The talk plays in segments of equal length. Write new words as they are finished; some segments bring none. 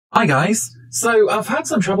Hi guys, so I've had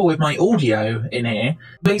some trouble with my audio in here.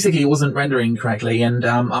 Basically it wasn't rendering correctly, and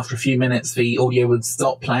after a few minutes the audio would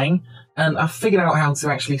stop playing, and I figured out how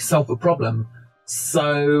to actually solve the problem.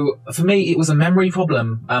 So for me it was a memory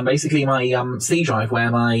problem. Basically my C drive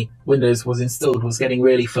where my Windows was installed was getting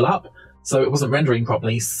really full up, so it wasn't rendering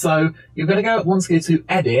properly. So you're going to want to go to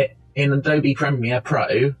Edit in Adobe Premiere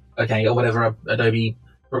Pro, okay, or whatever Adobe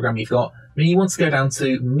program you've got. Then you want to go down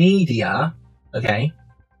to Media, okay,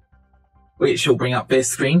 which will bring up this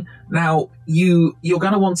screen. Now, you're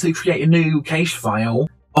going to want to create a new cache file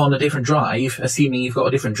on a different drive, assuming you've got a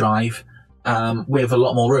different drive with a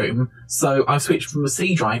lot more room. So I've switched from the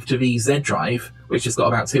C drive to the Z drive, which has got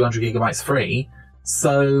about 200 gigabytes free.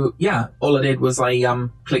 So yeah, all I did was I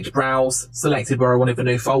clicked Browse, selected where I wanted the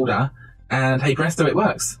new folder, and hey presto, it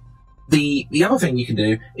works. The other thing you can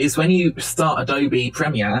do is when you start Adobe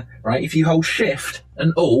Premiere, right, if you hold Shift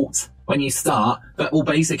and Alt when you start, that will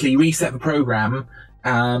basically reset the program.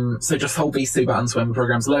 So just hold these two buttons when the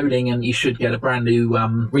program's loading and you should get a brand new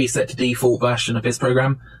reset to default version of this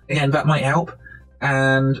program. Again, that might help.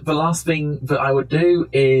 And the last thing that I would do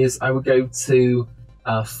is I would go to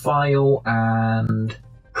File and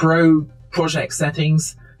Project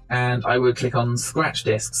Settings, and I would click on Scratch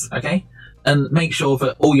Disks, okay? And make sure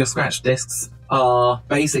that all your scratch disks are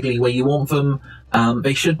basically where you want them.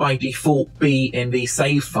 They should by default be in the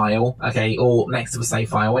save file, okay, or next to the save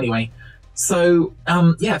file anyway. So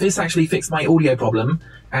yeah, this actually fixed my audio problem,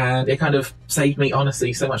 and it kind of saved me,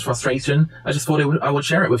 honestly, so much frustration. I just thought I would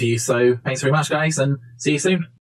share it with you. So thanks very much guys, and see you soon.